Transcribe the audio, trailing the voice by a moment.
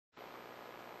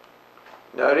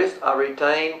Notice I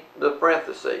retain the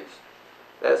parentheses.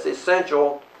 That's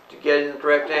essential to getting the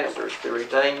correct answers, to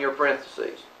retain your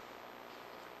parentheses.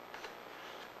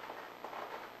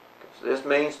 So this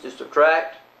means to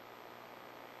subtract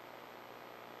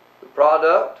the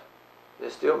product.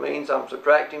 This still means I'm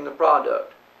subtracting the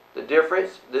product. The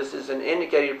difference, this is an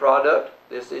indicated product,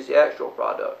 this is the actual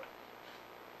product.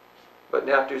 But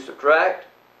now to subtract,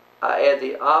 I add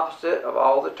the opposite of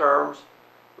all the terms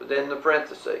within the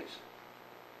parentheses.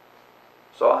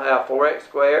 So I have 4x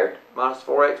squared minus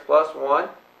 4x plus 1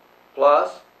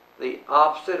 plus the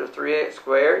opposite of 3x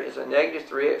squared is a negative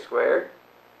 3x squared.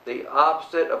 The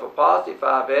opposite of a positive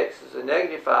 5x is a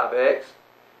negative 5x.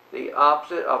 The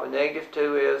opposite of a negative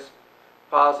 2 is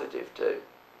positive 2.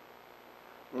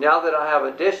 Now that I have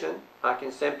addition, I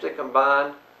can simply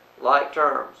combine like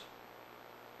terms.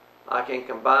 I can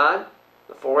combine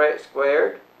the 4x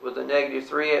squared with the negative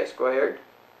 3x squared,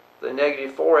 the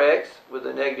negative 4x with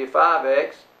the negative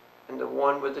 5x, and the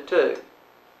 1 with the 2.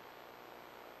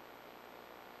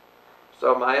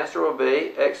 So my answer will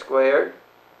be x squared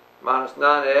minus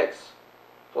 9x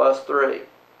plus 3.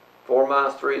 4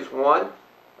 minus 3 is 1.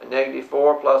 A negative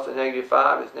 4 plus a negative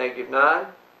 5 is negative 9.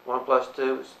 1 plus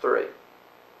 2 is 3.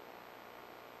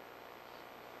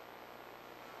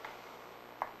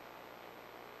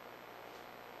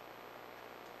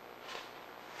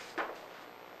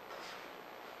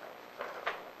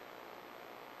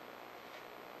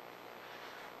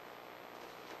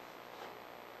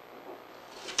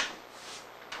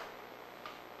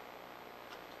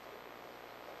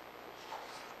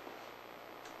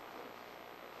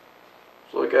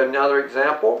 So look at another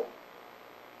example.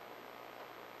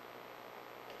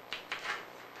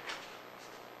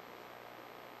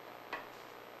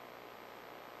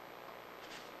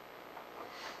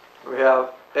 We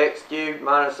have x cubed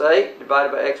minus 8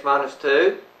 divided by x minus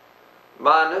 2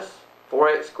 minus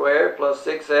 4x squared plus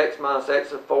 6x minus x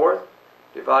to the fourth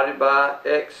divided by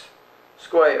x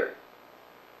squared.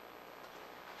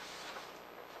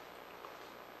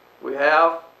 We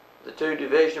have the two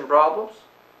division problems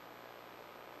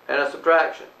and a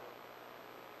subtraction.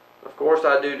 Of course,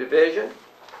 I do division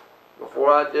before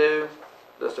I do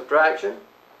the subtraction,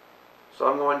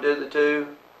 so I'm going to do the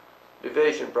two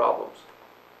division problems.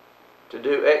 To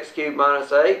do x cubed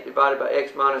minus 8 divided by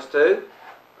x minus 2,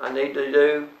 I need to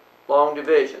do long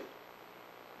division.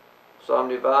 So I'm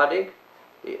dividing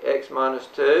the x minus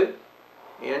 2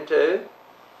 into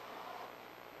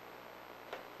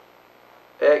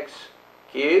x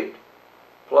cubed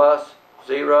plus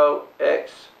 0x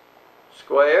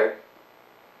squared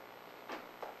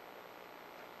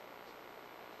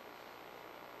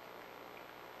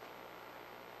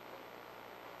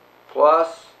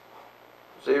plus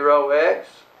 0x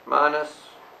minus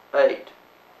 8.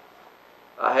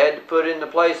 I had to put in the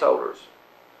placeholders.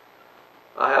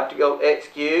 I have to go x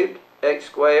cubed, x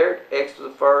squared, x to the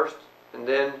first, and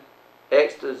then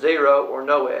x to 0 or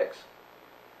no x.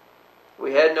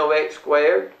 We had no x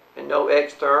squared and no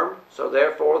x term, so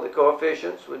therefore the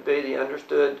coefficients would be the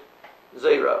understood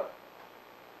 0.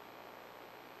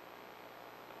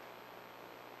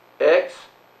 X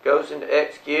goes into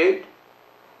x cubed,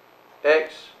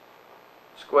 x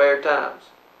squared times.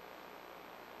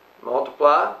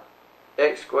 Multiply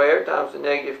x squared times the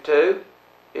negative 2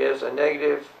 is a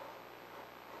negative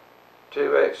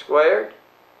 2x squared.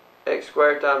 X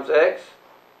squared times x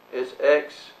is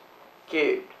x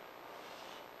cubed.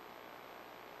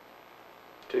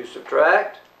 To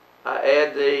subtract, I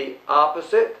add the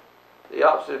opposite. The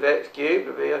opposite of x cubed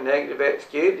would be a negative x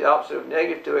cubed. The opposite of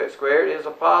negative 2x squared is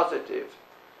a positive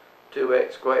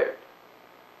 2x squared.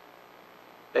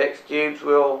 X cubes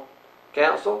will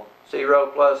cancel. 0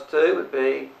 plus 2 would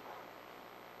be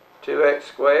 2x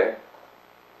squared.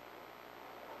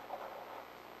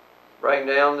 Bring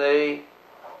down the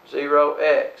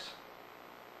 0x.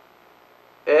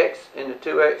 X into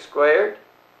 2x squared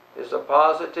is a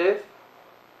positive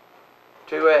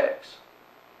 2x.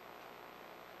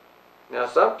 Now, in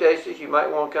some cases, you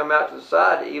might want to come out to the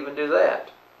side to even do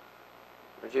that.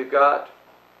 But you've got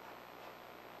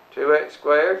 2x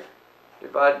squared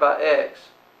divided by x.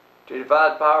 To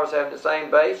divide powers having the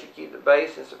same base, you keep the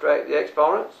base and subtract the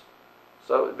exponents.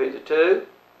 So it would be the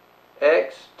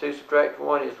 2x. 2 subtract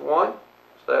 1 is 1.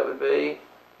 So that would be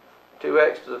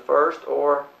 2x to the first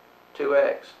or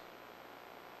 2x.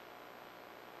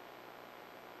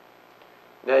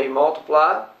 Now you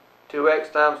multiply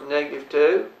 2x times negative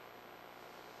 2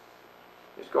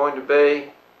 is going to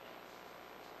be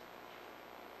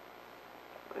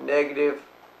a negative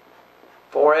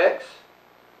 4x.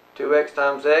 2x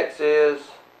times x is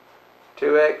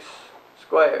 2x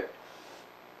squared.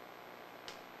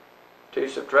 To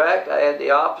subtract, I add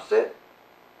the opposite.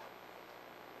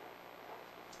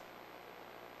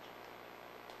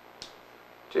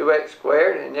 Two x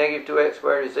squared, and negative 2x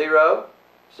squared is 0.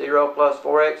 0 plus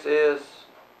 4x is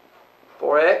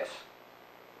 4x.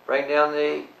 Bring down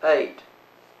the 8.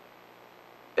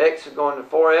 X is going to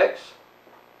 4x.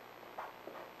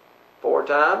 4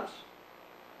 times.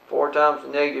 4 times the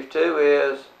negative 2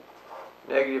 is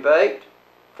negative 8.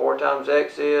 4 times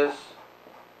x is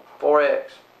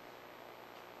 4x.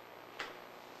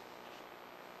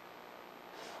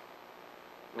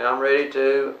 Now I'm ready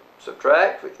to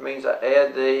subtract, which means I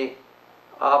add the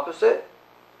opposite,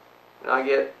 and I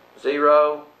get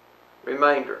 0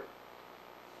 remainder.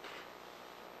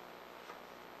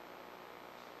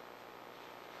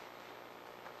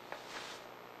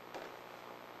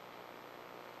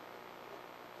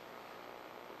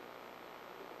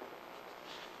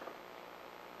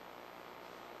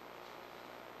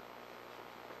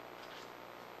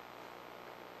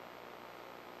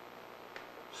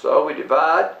 So we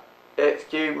divide x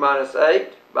cubed minus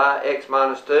 8 by x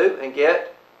minus 2 and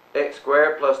get x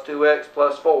squared plus 2x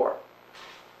plus 4.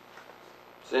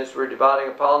 Since we're dividing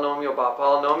a polynomial by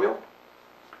polynomial,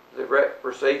 the correct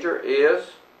procedure is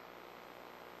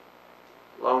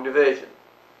long division.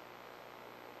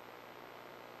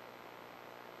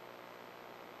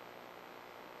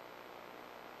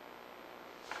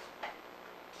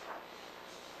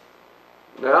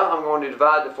 Now I'm going to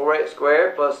divide the 4x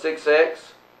squared plus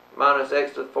 6x minus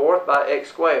x to the fourth by x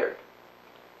squared.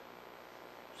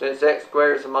 Since x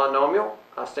squared is a monomial,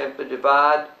 I simply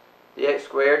divide the x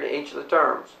squared in each of the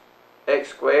terms. X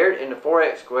squared into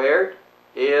 4x squared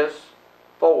is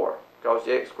 4, because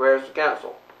the x squared is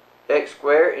cancelled. X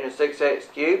squared into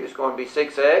 6x cubed is going to be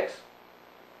 6x.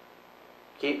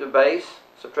 Keep the base,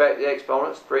 subtract the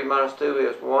exponents. 3 minus 2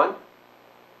 is 1.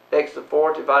 X to the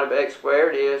fourth divided by x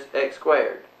squared is x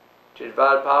squared. To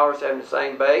divide powers having the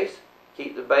same base,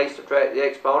 keep the base, subtract the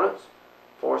exponents.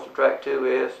 4 subtract 2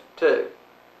 is 2.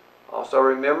 Also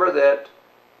remember that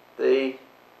the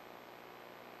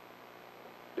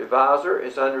divisor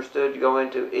is understood to go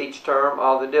into each term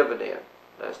of the dividend.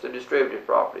 That's the distributive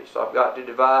property. So I've got to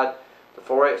divide the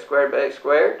 4x squared by x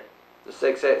squared, the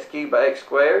 6x cubed by x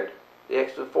squared, the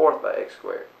x to the fourth by x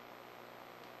squared.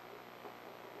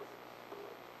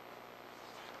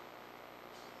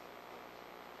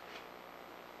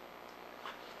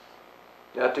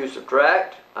 Now to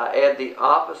subtract, I add the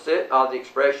opposite of the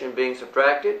expression being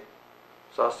subtracted.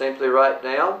 So I'll simply write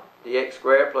down the x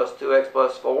squared plus 2x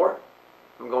plus 4.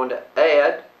 I'm going to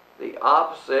add the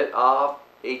opposite of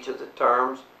each of the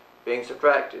terms being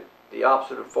subtracted. The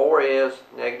opposite of 4 is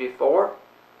negative 4.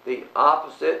 The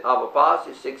opposite of a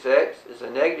positive 6x is a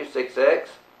negative 6x.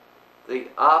 The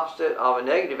opposite of a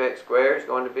negative x squared is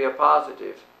going to be a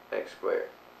positive x squared.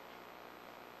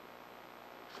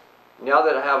 Now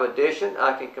that I have addition,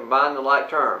 I can combine the like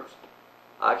terms.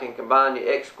 I can combine the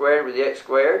x squared with the x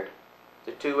squared,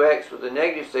 the 2x with the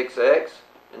negative 6x,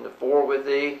 and the 4 with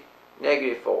the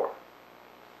negative 4.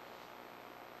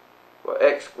 Well,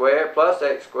 x squared plus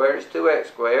x squared is 2x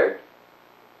squared.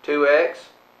 2x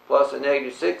plus a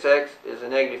negative 6x is a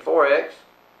negative 4x,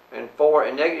 and 4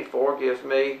 and negative 4 gives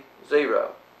me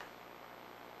 0.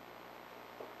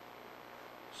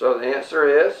 So the answer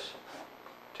is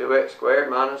 2x squared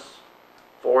minus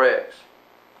 4x.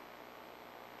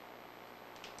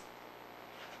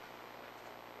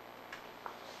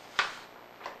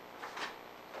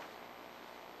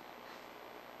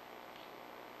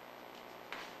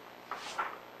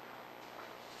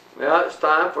 Now it's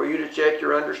time for you to check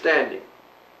your understanding.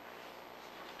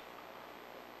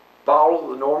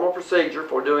 Follow the normal procedure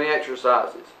for doing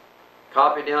exercises.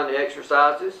 Copy down the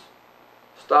exercises,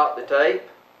 stop the tape,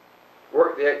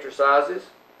 work the exercises,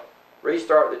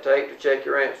 restart the tape to check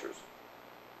your answers.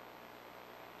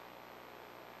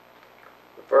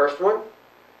 The first one,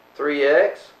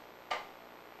 3x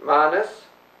minus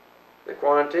the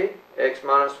quantity x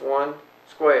minus 1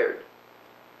 squared.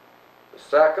 The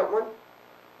second one,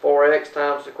 4x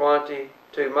times the quantity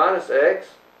 2 minus x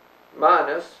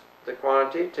minus the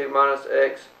quantity 2 minus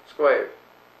x squared.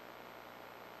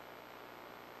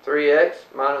 3x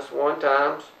minus 1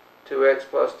 times 2x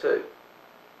plus 2.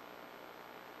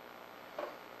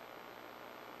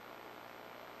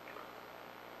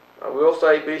 I will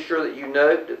say be sure that you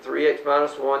note that 3x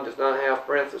minus 1 does not have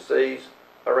parentheses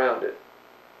around it.